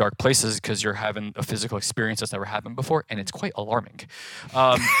pretty dark places because you're having a physical experience that's never happened before, and it's quite alarming.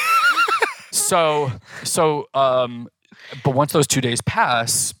 But once those 2 days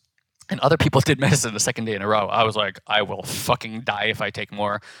pass and other people did medicine the second day in a row, I was like, I will fucking die if I take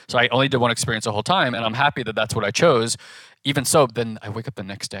more. So I only did one experience the whole time, and I'm happy that that's what I chose. Even so, then I wake up the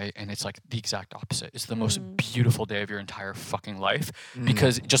next day and it's like the exact opposite. It's the most beautiful day of your entire fucking life.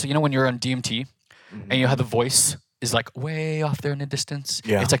 Because just, you know, when you're on DMT and you have the voice is like way off there in the distance.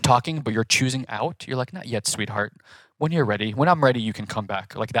 Yeah. It's like talking, but you're choosing out. You're like, not yet, sweetheart. When you're ready, when I'm ready, you can come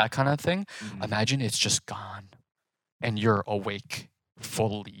back. Like that kind of thing. Imagine it's just gone. And you're awake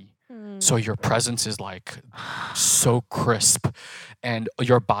fully. So your presence is like so crisp, and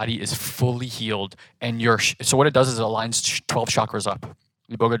your body is fully healed. And so what it does is it aligns 12 chakras up.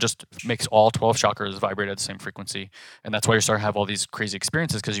 Iboga just makes all 12 chakras vibrate at the same frequency. And that's why you're starting to have all these crazy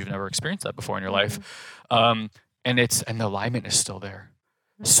experiences, because you've never experienced that before in your life. And the alignment is still there.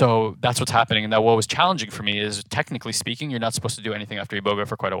 So that's what's happening. And that what was challenging for me is, technically speaking, you're not supposed to do anything after Iboga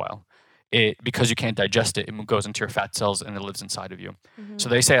for quite a while. Because you can't digest it, it goes into your fat cells and it lives inside of you. So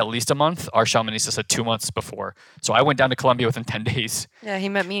they say at least a month. Our shamanista said 2 months before. So I went down to Colombia within 10 days. Yeah, he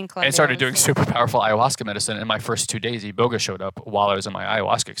met me in Colombia. And started doing super powerful ayahuasca medicine. In my first 2 days, Iboga showed up while I was in my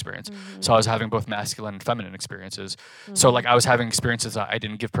ayahuasca experience. So I was having both masculine and feminine experiences. So like I was having experiences that I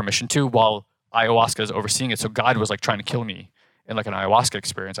didn't give permission to while ayahuasca is overseeing it. So God was like trying to kill me in like an ayahuasca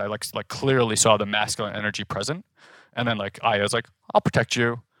experience. I like clearly saw the masculine energy present. And then like I was like, I'll protect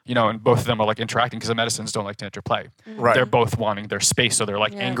you. You know, and both of them are like interacting, because the medicines don't like to interplay. Right. They're both wanting their space, so they're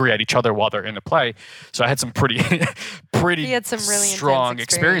like angry at each other while they're in the play. So I had some pretty He had some really strong intense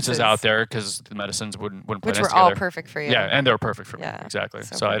experiences out there, because the medicines wouldn't play which nice were together. all perfect for you. Yeah, and they were perfect for me. Yeah. Exactly.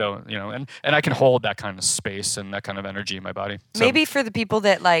 So So I don't, you know, and I can hold that kind of space and that kind of energy in my body. So, Maybe for the people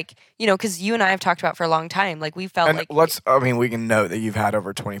that like, you know, because you and I have talked about for a long time, like we felt And like we can note that you've had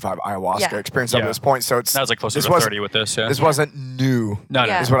over 25 ayahuasca Yeah. experience up Yeah. to this point. So it's that was like closer this to wasn't- 30 with this. Yeah. This wasn't new. No,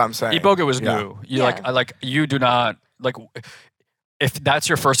 Yeah. Is what I'm saying. Iboga was Yeah. new. You Yeah. you do not like. If that's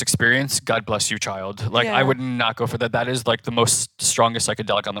your first experience, God bless you, child. Like Yeah. I would not go for that. That is like the most strongest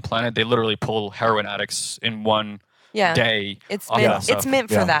psychedelic on the planet. They literally pull heroin addicts in one yeah, day. it's off meant, that it's stuff. meant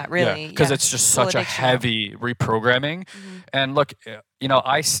for Yeah. that, really. because yeah. it's just Full such a addiction. heavy reprogramming. And look, you know,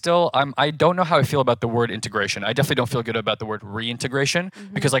 I don't know how I feel about the word integration. I definitely don't feel good about the word reintegration,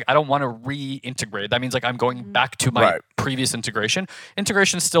 because like I don't want to reintegrate. That means like I'm going back to my Right. previous integration.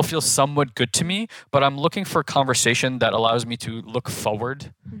 Integration still feels somewhat good to me, but I'm looking for conversation that allows me to look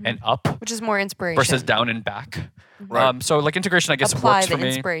forward and up Which is more inspiration. versus down and back. Right. So like integration, I guess Apply works the for me.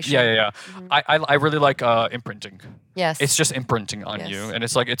 inspiration. Yeah. I really like imprinting. Yes. It's just imprinting on Yes. you, and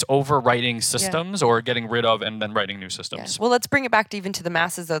it's like it's overwriting systems or getting rid of and then writing new systems. Well, let's bring it back to even to the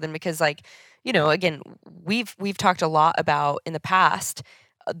masses though, then, because like, you know, again, we've talked a lot about in the past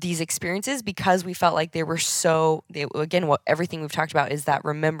these experiences, because we felt like they were everything we've talked about is that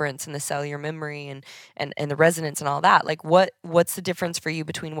remembrance and the cellular memory and the resonance and all that. Like what's the difference for you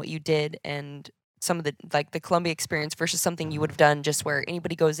between what you did and some of the like the Colombia experience versus something you would have done just where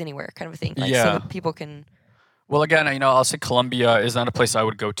anybody goes anywhere kind of a thing, like so Yeah. that people can. Well, again, you know, I'll say Colombia is not a place I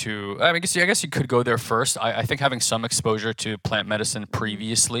would go to. I mean, I guess you could go there first. I think having some exposure to plant medicine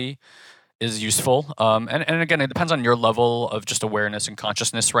previously is useful. And again, it depends on your level of just awareness and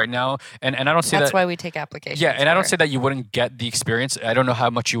consciousness right now. And I don't say That's that. why we take applications. Yeah, and I don't for say it. that you wouldn't get the experience. I don't know how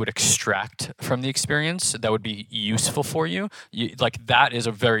much you would extract from the experience that would be useful for you. Like that is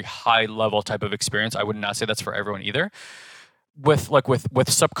a very high level type of experience. I would not say that's for everyone either. With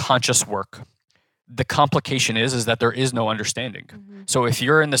subconscious work, the complication is that there is no understanding. So if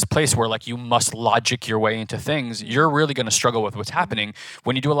you're in this place where like you must logic your way into things, you're really going to struggle with what's happening.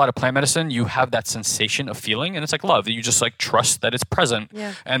 When you do a lot of plant medicine, you have that sensation of feeling, and it's like love. You just like trust that it's present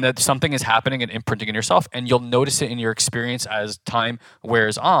and that something is happening and imprinting in yourself, and you'll notice it in your experience as time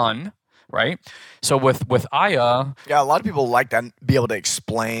wears on, right? So with Aya, a lot of people like that, be able to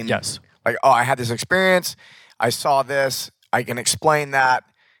explain. Yes. Like, oh, I had this experience, I saw this, I can explain that,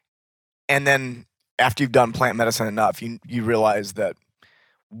 and then after you've done plant medicine enough, you realize that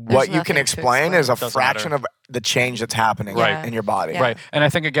what you can explain is a fraction of the change that's happening in your body. Right. And I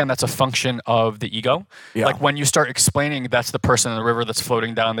think, again, that's a function of the ego. Yeah. Like when you start explaining that's the person in the river that's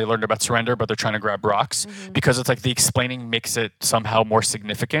floating down, they learned about surrender, but they're trying to grab rocks because it's like the explaining makes it somehow more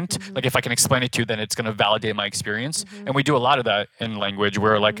significant. Like if I can explain it to you, then it's going to validate my experience. And we do a lot of that in language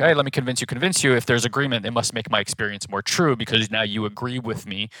where like, hey, let me convince you. If there's agreement, it must make my experience more true because now you agree with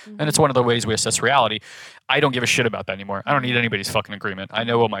me. And it's one of the ways we assess reality. I don't give a shit about that anymore. I don't need anybody's fucking agreement. I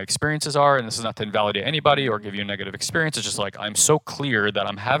know what my experiences are, and this is not to invalidate anybody or give you a negative experience. It's just like, I'm so clear that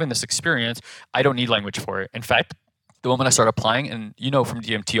I'm having this experience. I don't need language for it. In fact, the moment I start applying, and you know from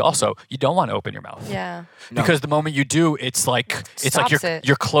DMT also, you don't want to open your mouth. Yeah. Because the moment you do, it's like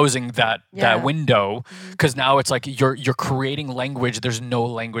you're closing that window, because now it's like you're creating language. There's no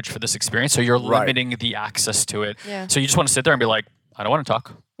language for this experience, so you're limiting the access to it. Yeah. So you just want to sit there and be like, I don't want to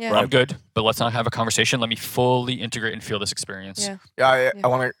talk. Yeah. I'm good, but let's not have a conversation. Let me fully integrate and feel this experience. I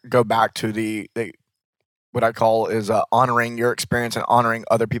want to go back to the what I call is honoring your experience and honoring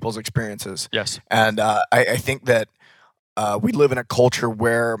other people's experiences. Yes. And I think that we live in a culture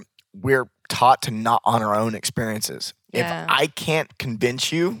where we're taught to not honor our own experiences. Yeah. If I can't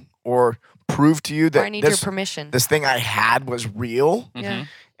convince you or prove to you that I need your permission. This thing I had was real,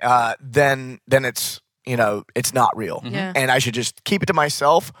 then it's, it's not real. Yeah. And I should just keep it to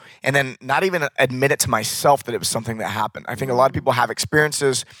myself and then not even admit it to myself that it was something that happened. I think a lot of people have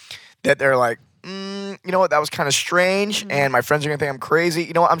experiences that they're like, you know what, that was kind of strange and my friends are going to think I'm crazy.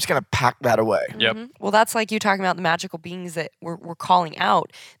 You know what, I'm just going to pack that away. Yep. Well, that's like you talking about the magical beings that we're calling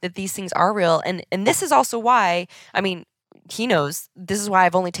out, that these things are real. And this is also why, I mean, he knows this is why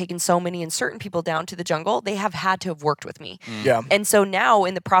I've only taken so many and certain people down to the jungle. They have had to have worked with me. Yeah. And so now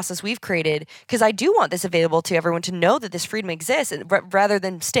in the process we've created, because I do want this available to everyone to know that this freedom exists, and rather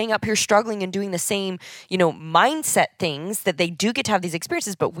than staying up here struggling and doing the same, mindset things, that they do get to have these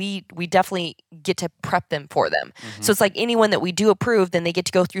experiences, but we definitely get to prep them for them. So it's like anyone that we do approve, then they get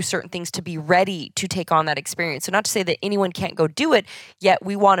to go through certain things to be ready to take on that experience. So not to say that anyone can't go do it, yet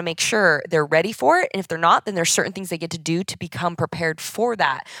we want to make sure they're ready for it. And if they're not, then there's certain things they get to do to become prepared for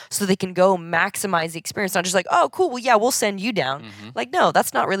that, so they can go maximize the experience. Not just like, oh, cool, well, yeah, we'll send you down. Like, no,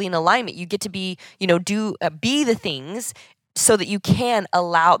 that's not really an alignment. You get to be, be the things so that you can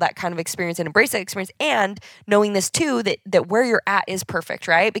allow that kind of experience and embrace that experience, and knowing this too, that where you're at is perfect,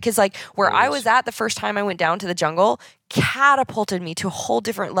 right? Because like where I was at the first time I went down to the jungle catapulted me to a whole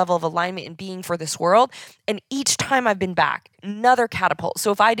different level of alignment and being for this world. And each time I've been back, another catapult. So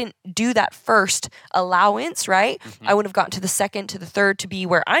if I didn't do that first allowance, right, I would have gotten to the second, to the third, to be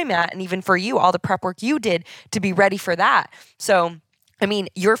where I'm at. And even for you, all the prep work you did to be ready for that. So, I mean,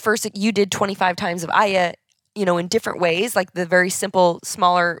 you did 25 times of Aya, in different ways, like the very simple,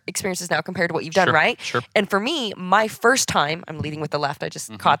 smaller experiences now compared to what you've done, right? Sure. And for me, my first time, I'm leading with the left. I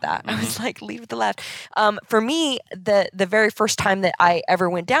just caught that. I was like, lead with the left. For me, the very first time that I ever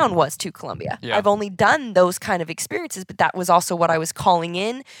went down was to Colombia. Yeah. I've only done those kind of experiences, but that was also what I was calling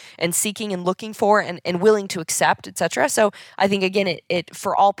in and seeking and looking for and willing to accept, etc. So I think, again, it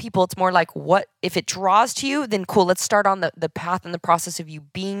for all people, it's more like, what if it draws to you, then cool, let's start on the path and the process of you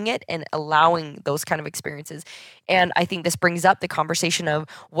being it and allowing those kind of experiences. And I think this brings up the conversation of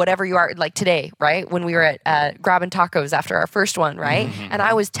whatever you are, like today, right? When we were at grabbing tacos after our first one, right? And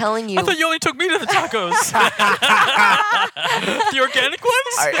I was telling you, I thought you only took me to the tacos. The organic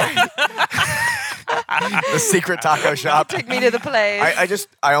ones? The secret taco shop. Take me to the place.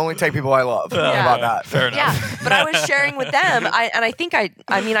 I only take people I love. How about that? Fair enough. Yeah, but I was sharing with them, I think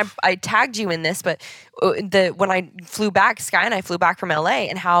I tagged you in this, but when I flew back, Sky and I flew back from LA,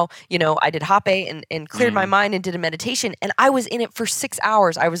 and how I did Hape and cleared my mind and did a meditation, and I was in it for 6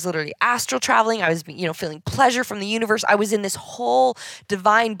 hours. I was literally astral traveling. I was feeling pleasure from the universe. I was in this whole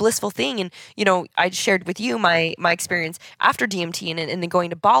divine blissful thing, and I shared with you my experience after DMT and then going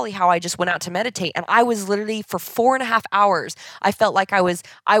to Bali, how I just went out to meditate, and I was literally for 4.5 hours. I felt like I was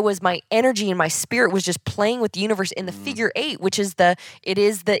my energy and my spirit was just playing with the universe in the figure 8, which is the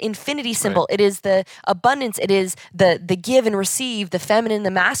infinity symbol. Right. It is the abundance. It is the give and receive, the feminine,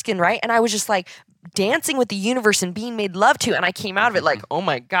 the masculine, right? And I was just like dancing with the universe and being made love to. And I came out of it like, oh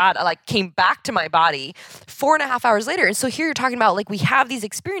my God, I like came back to my body 4.5 hours later. And so here you're talking about like, we have these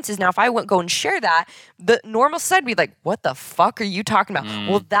experiences. Now, if I go and share that, the normal side would be like, what the fuck are you talking about?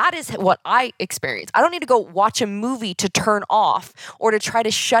 Well, that is what I experience. I don't need to go watch a movie to turn off or to try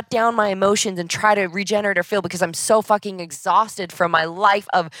to shut down my emotions and try to regenerate or feel, because I'm so fucking exhausted from my life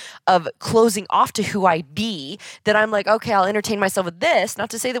of closing off to who I be, that I'm like, okay, I'll entertain myself with this. Not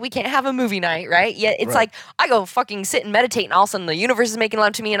to say that we can't have a movie night, right? Yet it's like I go fucking sit and meditate, and all of a sudden the universe is making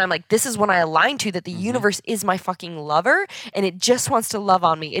love to me, and I'm like, this is when I align to that the universe is my fucking lover, and it just wants to love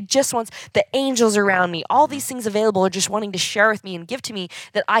on me. It just wants the angels around me. All these things available are just wanting to share with me and give to me,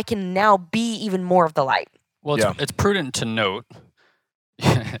 that I can now be even more of the light. Well, it's prudent to note,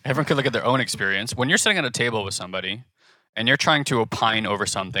 everyone could look at their own experience. When you're sitting at a table with somebody and you're trying to opine over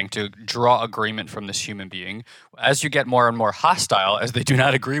something, to draw agreement from this human being, as you get more and more hostile, as they do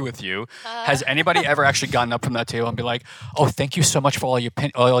not agree with you, has anybody ever actually gotten up from that table and be like, oh, thank you so much for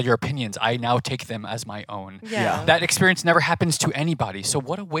all your opinions. I now take them as my own. Yeah. That experience never happens to anybody. So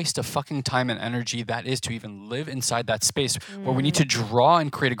what a waste of fucking time and energy that is, to even live inside that space where we need to draw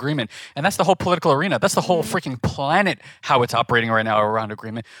and create agreement. And that's the whole political arena. That's the whole freaking planet, how it's operating right now around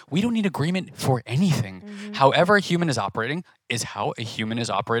agreement. We don't need agreement for anything. However a human is operating is how a human is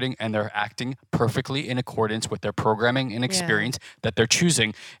operating, and they're acting perfectly in accordance with their programming and experience that they're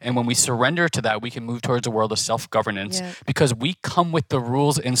choosing. And when we surrender to that, we can move towards a world of self-governance because we come with the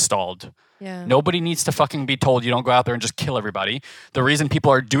rules installed. Yeah. Nobody needs to fucking be told you don't go out there and just kill everybody. The reason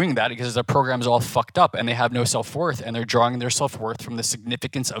people are doing that is because their program's all fucked up and they have no self-worth, and they're drawing their self-worth from the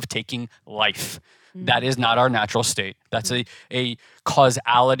significance of taking life. That is not our natural state. That's a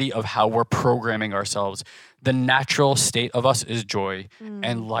causality of how we're programming ourselves. The natural state of us is joy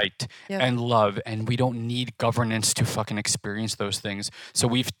and light and love, and we don't need governance to fucking experience those things. So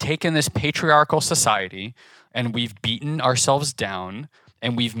we've taken this patriarchal society and we've beaten ourselves down,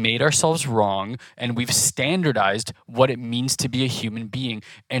 and we've made ourselves wrong, and we've standardized what it means to be a human being,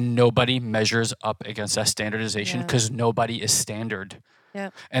 and nobody measures up against that standardization because nobody is standard.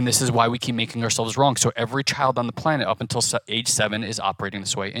 Yep. And this is why we keep making ourselves wrong. So every child on the planet up until age 7 is operating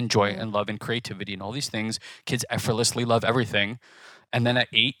this way, in joy and love and creativity and all these things. Kids effortlessly love everything. And then at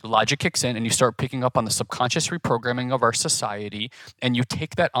 8, logic kicks in and you start picking up on the subconscious reprogramming of our society, and you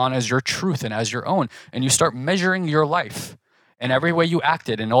take that on as your truth and as your own, and you start measuring your life and every way you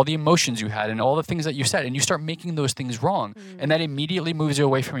acted and all the emotions you had and all the things that you said, and you start making those things wrong. And that immediately moves you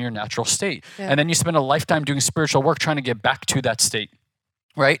away from your natural state. And then you spend a lifetime doing spiritual work trying to get back to that state.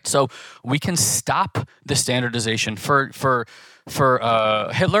 Right, so we can stop the standardization for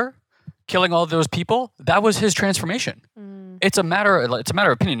Hitler killing all those people. That was his transformation. It's a matter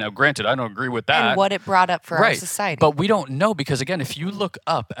of opinion. Now, granted, I don't agree with that. And what it brought up for our society. But we don't know, because again, if you look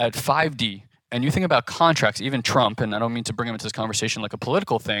up at 5D and you think about contracts, even Trump, and I don't mean to bring him into this conversation like a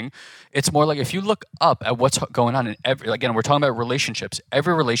political thing, it's more like if you look up at what's going on in again, we're talking about relationships.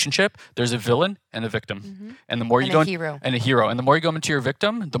 Every relationship, there's a villain and a victim. And the more you go and a hero. And the more you go into your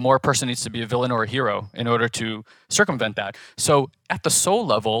victim, the more a person needs to be a villain or a hero in order to circumvent that. So at the soul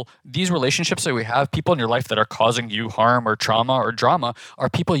level, these relationships that we have, people in your life that are causing you harm or trauma or drama, are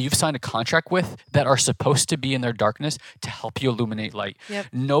people you've signed a contract with that are supposed to be in their darkness to help you illuminate light.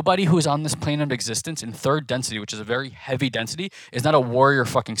 Nobody who's on this plane of existence in 3rd density, which is a very heavy density, is not a warrior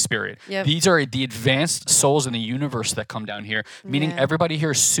fucking spirit. These are the advanced souls in the universe that come down here, meaning everybody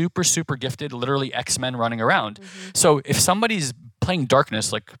here is super, super gifted, literally X-Men running around. So if somebody's playing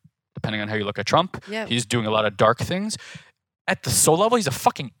darkness, like depending on how you look at Trump, he's doing a lot of dark things. At the soul level, he's a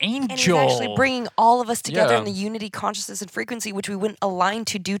fucking angel. And he's actually bringing all of us together in the unity, consciousness, and frequency, which we wouldn't align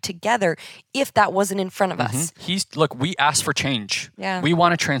to do together if that wasn't in front of us. Look, we ask for change. Yeah. We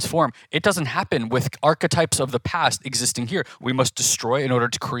want to transform. It doesn't happen with archetypes of the past existing here. We must destroy in order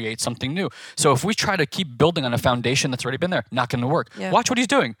to create something new. So if we try to keep building on a foundation that's already been there, not going to work. Watch what he's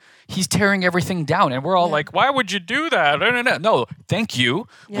doing. He's tearing everything down, and we're all like, why would you do that? No, thank you.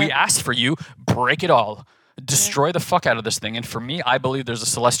 We asked for you. Break it all. Destroy the fuck out of this thing. And for me, I believe there's a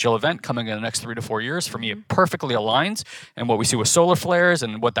celestial event coming in the next 3 to 4 years. For me, it perfectly aligns. And what we see with solar flares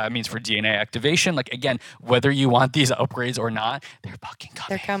and what that means for DNA activation, like again, whether you want these upgrades or not, they're fucking coming.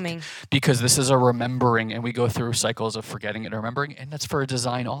 They're coming. Because this is a remembering, and we go through cycles of forgetting and remembering, and that's for a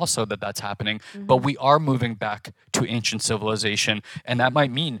design also that's happening. But we are moving back to ancient civilization, and that might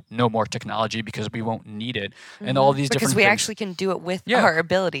mean no more technology because we won't need it. And all these different Because we things. actually can do it with our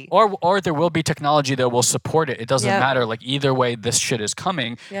ability. Or there will be technology that will support support it. It doesn't matter. Like either way, this shit is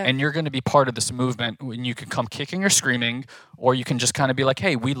coming, and you're going to be part of this movement. When you can come kicking or screaming, or you can just kind of be like,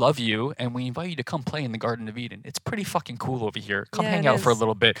 "Hey, we love you, and we invite you to come play in the Garden of Eden. It's pretty fucking cool over here. Come hang out for a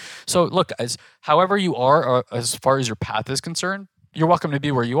little bit." So look, however you are, or as far as your path is concerned, you're welcome to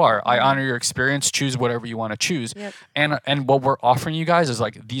be where you are. I honor your experience. Choose whatever you want to choose. And what we're offering you guys is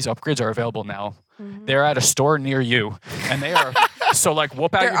like these upgrades are available now. They're at a store near you, and they are so like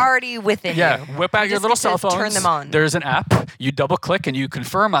whip out. They're already within you. Whip out your little cell phones. Turn them on. There's an app. You double click and you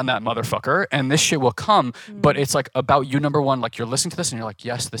confirm on that motherfucker, and this shit will come. But it's like about you, number one. Like you're listening to this, and you're like,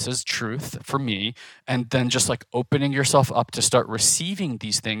 yes, this is truth for me. And then just like opening yourself up to start receiving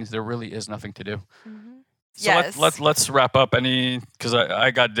these things. There really is nothing to do. So let's wrap up because I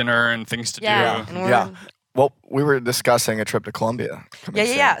got dinner and things to do. Well, we were discussing a trip to Colombia.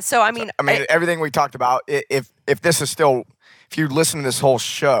 So I mean, everything we talked about. If this is still, if you listen to this whole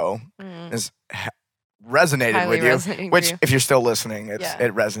show, is resonated with you. Which, if you're still listening, it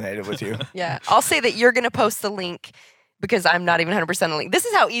resonated with you. I'll say that you're gonna post the link. Because I'm not even 100% on link. This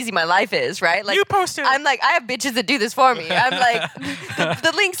is how easy my life is, right? Like you posted. I'm like, I have bitches that do this for me. I'm like,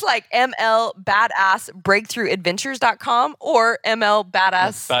 the link's like mlbadassbreakthroughadventures.com or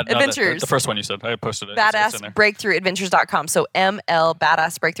mlbadassAdventures. The first one you said, I posted it. Badassbreakthroughadventures.com. So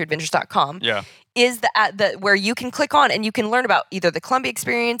mlbadassbreakthroughadventures.com. Is the where you can click on and you can learn about either the Colombia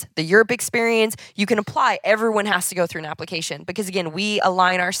experience, the Europe experience. You can apply. Everyone has to go through an application because, again, we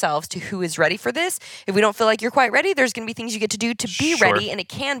align ourselves to who is ready for this. If we don't feel like you're quite ready, there's going to be things you get to do to be ready, and it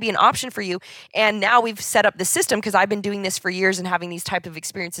can be an option for you. And now we've set up the system because I've been doing this for years and having these type of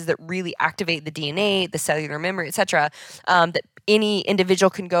experiences that really activate the DNA, the cellular memory, etc. That any individual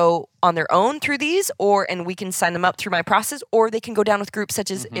can go on their own through these, and we can sign them up through my process, or they can go down with groups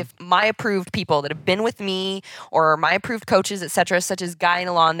such as if my approved people that have been with me or my approved coaches, etc., such as Guy and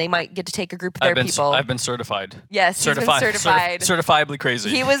Alon, they might get to take a group of their people. I've been certified. Yes, certified. He's been certified. Certifiably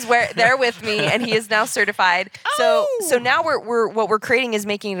crazy. He was there with me, and he is now certified. So now what we're creating is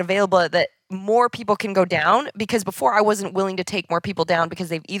making it available that more people can go down, because before I wasn't willing to take more people down because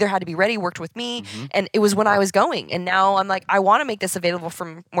they've either had to be ready, worked with me, and it was when I was going. And now I'm like, I want to make this available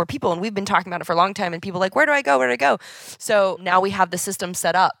for more people. And we've been talking about it for a long time, and people are like, where do I go? Where do I go? So now we have the system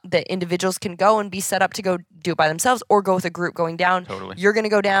set up that individuals can go and be set up to go do it by themselves or go with a group going down. Totally. You're going to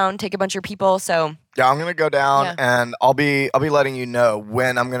go down, take a bunch of people. So I'm going to go down and I'll be letting you know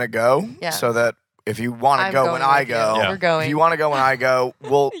when I'm going to go so that if you want to go when I go, we're going. If you want to go when I go,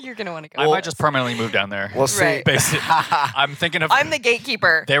 you're going to want to go. I might just permanently move down there. We'll see. Right. Basically, I'm thinking of. I'm the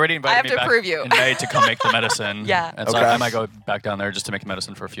gatekeeper. They already invited me back prove you. in May to come make the medicine. And so I might go back down there just to make the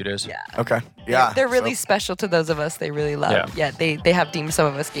medicine for a few days. Okay. Yeah. They're really special to those of us they really love. They have deemed some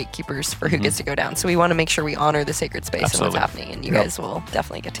of us gatekeepers for who gets to go down. So we want to make sure we honor the sacred space and what's happening. And you guys will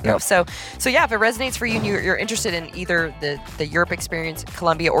definitely get to go. So if it resonates for you and you're interested in either the Europe experience,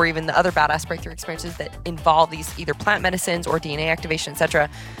 Colombia, or even the other badass breakthrough experiences that involve these either plant medicines or DNA activation, etc.,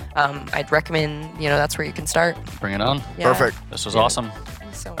 I'd recommend, that's where you can start. Bring it on. Perfect. This was awesome.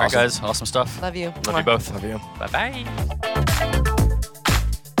 So all right, guys. Awesome stuff. Love you. Love you both. Love you. Bye-bye.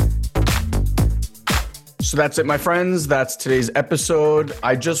 So that's it, my friends. That's today's episode.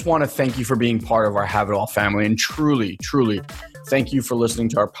 I just want to thank you for being part of our Have It All family, and truly, truly thank you for listening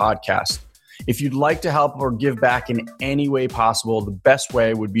to our podcast. If you'd like to help or give back in any way possible, the best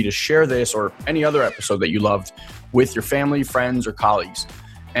way would be to share this or any other episode that you loved with your family, friends, or colleagues.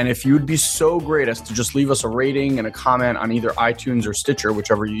 And if you'd be so great as to just leave us a rating and a comment on either iTunes or Stitcher,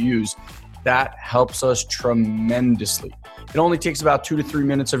 whichever you use, that helps us tremendously. It only takes about 2 to 3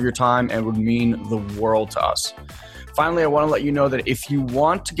 minutes of your time and would mean the world to us. Finally, I want to let you know that if you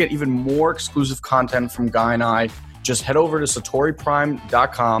want to get even more exclusive content from Guy and I, just head over to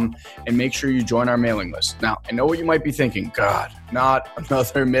satoriprime.com and make sure you join our mailing list. Now, I know what you might be thinking. God, not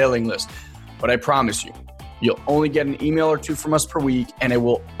another mailing list. But I promise you, you'll only get an email or two from us per week, and it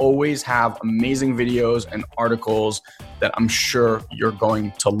will always have amazing videos and articles that I'm sure you're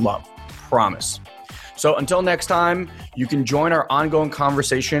going to love. Promise. So until next time, you can join our ongoing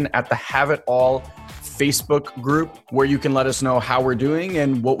conversation at the Have It All Facebook group, where you can let us know how we're doing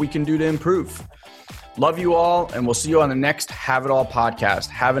and what we can do to improve. Love you all, and we'll see you on the next Have It All podcast.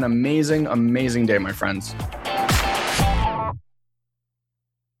 Have an amazing, amazing day, my friends.